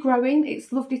steadily growing.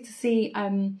 It's lovely to see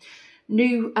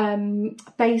new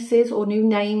faces or new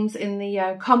names in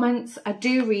the comments. I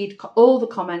do read all the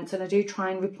comments and I do try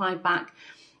and reply back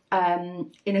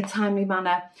in a timely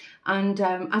manner. And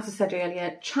as I said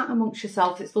earlier, chat amongst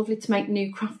yourselves. It's lovely to make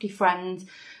new crafty friends.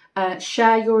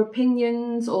 Share your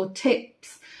opinions or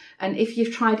tips. And if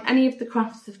you've tried any of the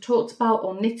crafts I've talked about,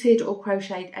 or knitted or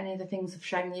crocheted any of the things I've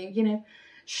shown you, you know,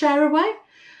 share away.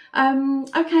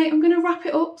 Okay, I'm going to wrap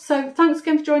it up. So thanks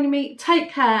again for joining me.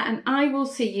 Take care, and I will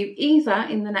see you either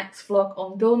in the next vlog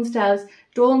on Dawn's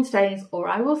Days, or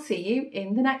I will see you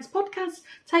in the next podcast.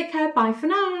 Take care. Bye for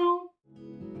now.